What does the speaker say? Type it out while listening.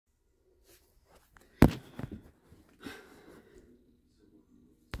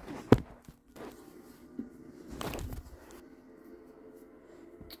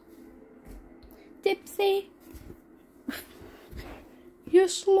say?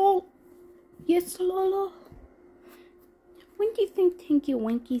 Yes, Lola. Yes, Lola. When do you think Tinky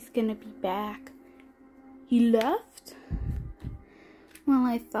Winky's gonna be back? He left? Well,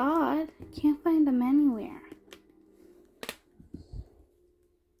 I thought. Can't find him anywhere.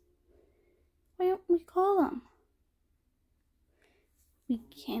 Why don't we call him? We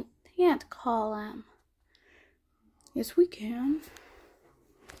can't call him. Yes, we can.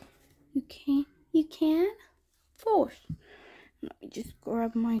 You can? You can? Of course. Let me just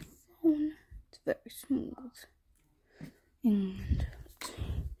grab my phone. It's very smooth. And let's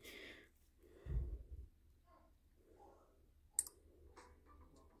see.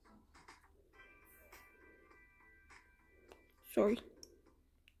 Sorry.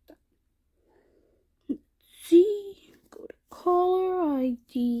 Let's see. Go to caller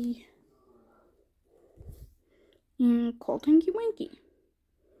ID. And call Tinky Winky.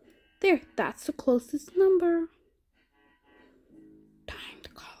 There, that's the closest number. Time to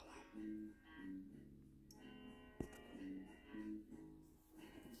call him.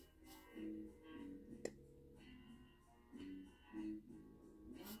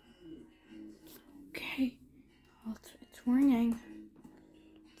 Okay, it's ringing.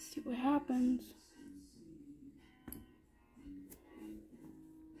 Let's see what happens.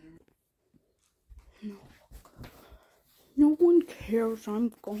 No one cares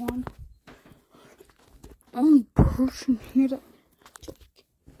I'm gone. Only person here that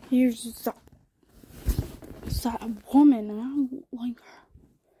here's that woman, and I don't like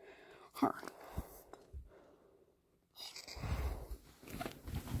her.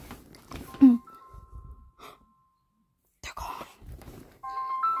 They're gone.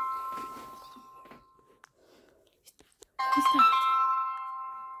 What's that?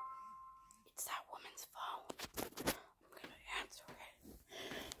 It's that woman's phone. I'm gonna answer it.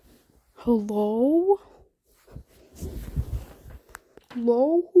 Hello?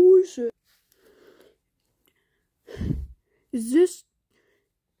 Hello? Who is it? Is this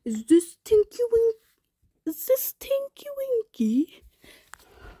Tinky Winky? Is this Tinky Winky?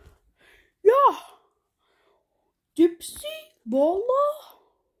 Yeah. Gypsy? Lola?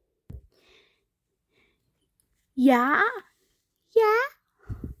 Yeah? Yeah?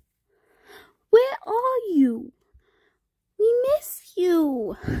 Where are you? We miss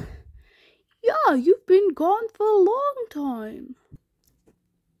you. Yeah, you've been gone for a long time.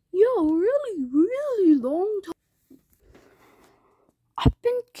 Yeah, really long time. I've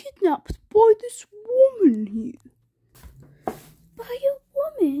been kidnapped by this woman here. By a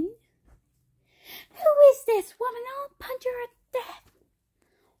woman? Who is this woman? I'll punch her to death.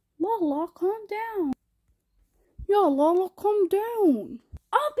 Lola, calm down. Yeah, Lola, calm down.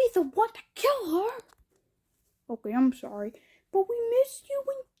 I'll be the one to kill her. Okay, I'm sorry. But we missed you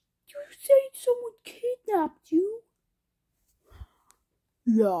when you said someone kidnapped you.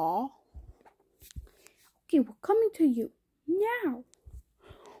 Yeah. Okay, we're coming to you. Now.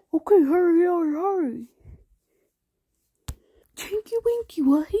 Okay, hurry. Tinky Winky,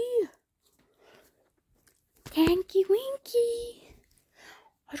 we're here. Tinky Winky.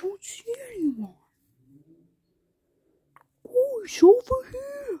 I don't see anyone. Oh, it's over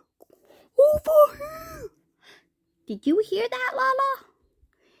here. Over here. Did you hear that, Lola?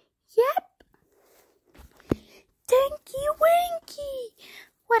 Yep. Tinky Winky,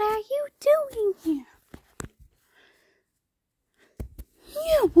 what are you doing here?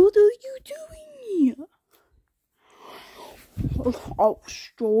 Yeah, what are you doing here? I was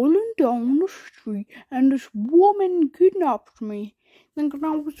strolling down the street and this woman kidnapped me, thinking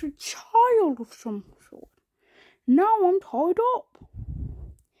I was a child of some sort. Now I'm tied up.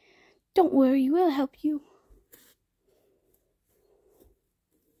 Don't worry, we'll help you.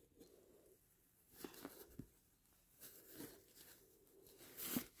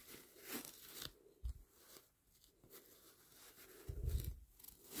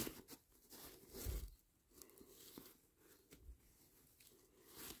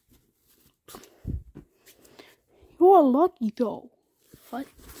 You're lucky though, but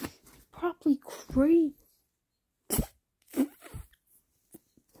probably crazy.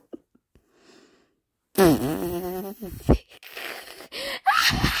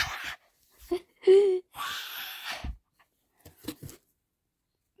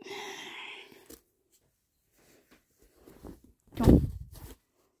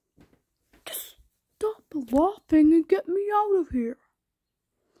 Just stop laughing and get me out of here.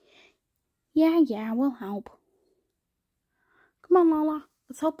 Yeah, we'll help. Come on, Lola.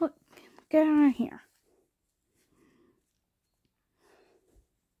 Let's help it get out of here.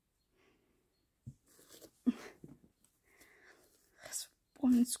 This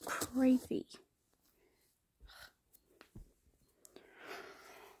woman's crazy.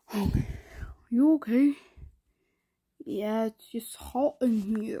 Okay. You okay? Yeah, it's just hot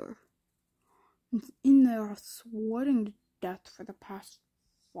in here. It's in there sweating to death for the past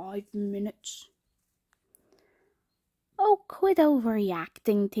 5 minutes. Oh, quit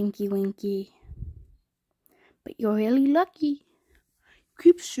overreacting, Tinky Winky. But you're really lucky. You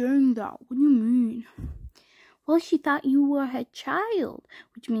keep saying that. What do you mean? Well, she thought you were her child,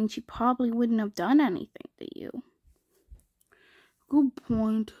 which means she probably wouldn't have done anything to you. Good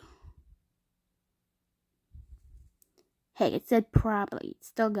point. Hey, it said probably. It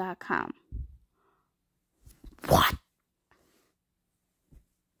still gotta come. What?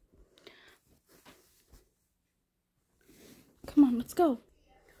 Come on, let's go.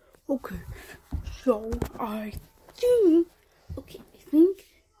 Okay, so I think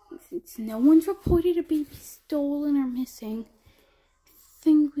since no one's reported a baby stolen or missing, I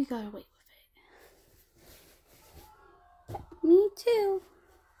think we got away with it. Me too.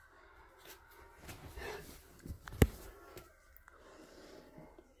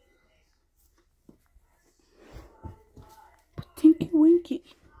 But Tinky Winky,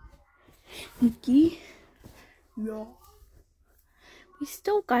 yeah, we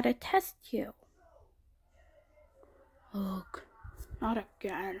still gotta test you. Look, not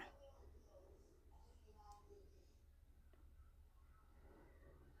again.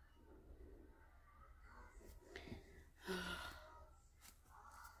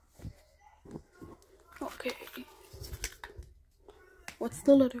 Okay. What's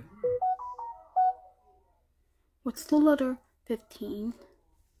the letter? 15,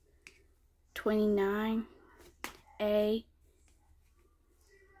 29, A,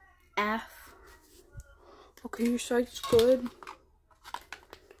 F. Okay, your sight's good.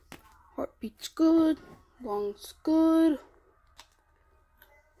 Heartbeat's good. Lungs good.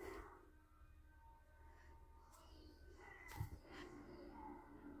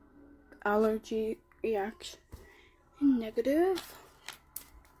 Allergy reaction negative.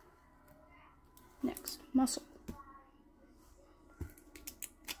 Next, muscle.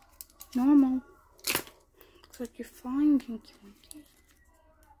 Normal. Looks like you're fine, Tinky Winky.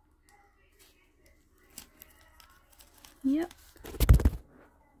 Yep.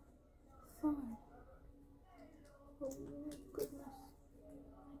 Fine. Oh my goodness.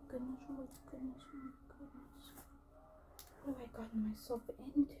 Oh my goodness. What have I gotten myself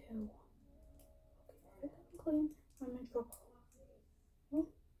into? Okay, I'm clean. I'm in trouble. Oh,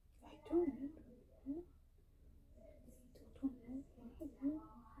 I don't know. Still don't know what I know.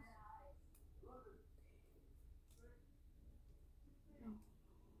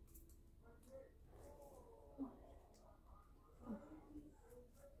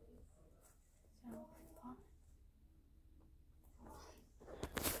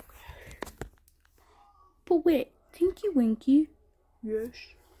 But wait, Tinky Winky? Yes?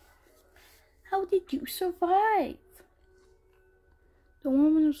 How did you survive? The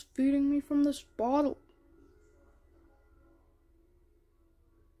woman is feeding me from this bottle.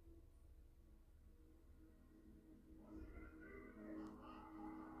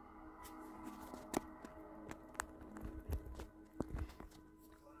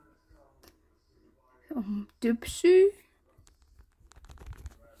 Dipsy?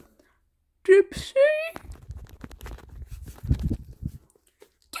 Dipsy?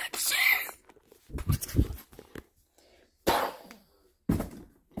 Dipsy!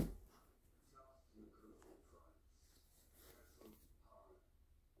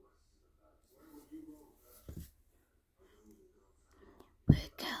 We're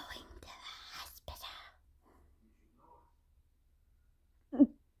going to the hospital.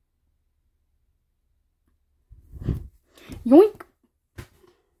 Yoink!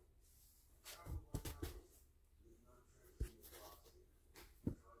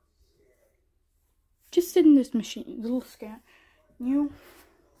 Just sit in this machine, little scan. You.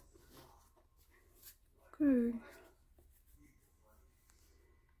 Good.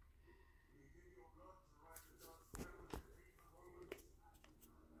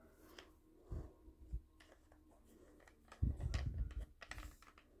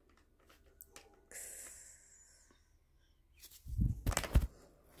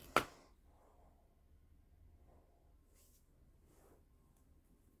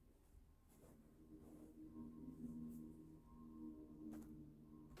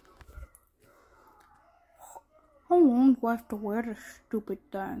 How long do I have to wear this stupid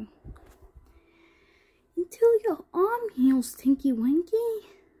thing? Until your arm heals, Tinky Winky.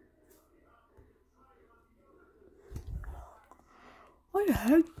 I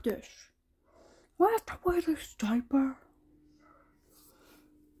hate this. I have to wear this diaper.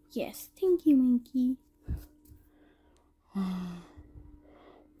 Yes, Tinky Winky.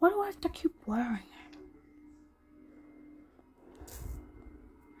 Why do I have to keep wearing it?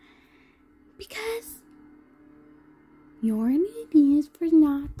 Because you're an idiot for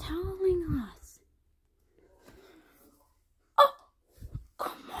not telling us. Oh,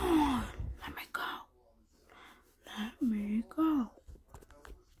 come on. Let me go. Let me go.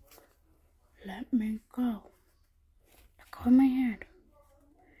 Let me go. Let go of my hand.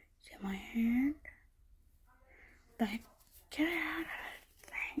 See my hand? Like, get out of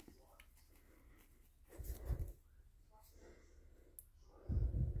that thing.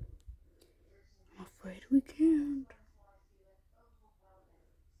 I'm afraid we can't.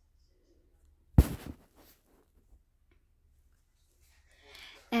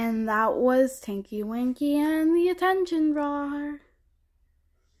 And that was Tinky Winky and the Attention Jar.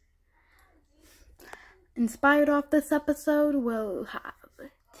 Inspired off this episode, we'll have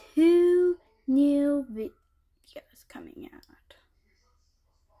 2 new videos coming out.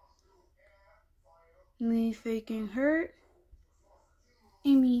 Me faking hurt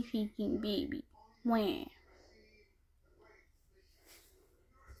and me faking baby. Wham.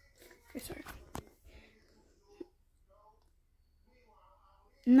 Okay, sorry.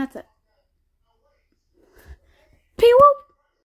 And that's it.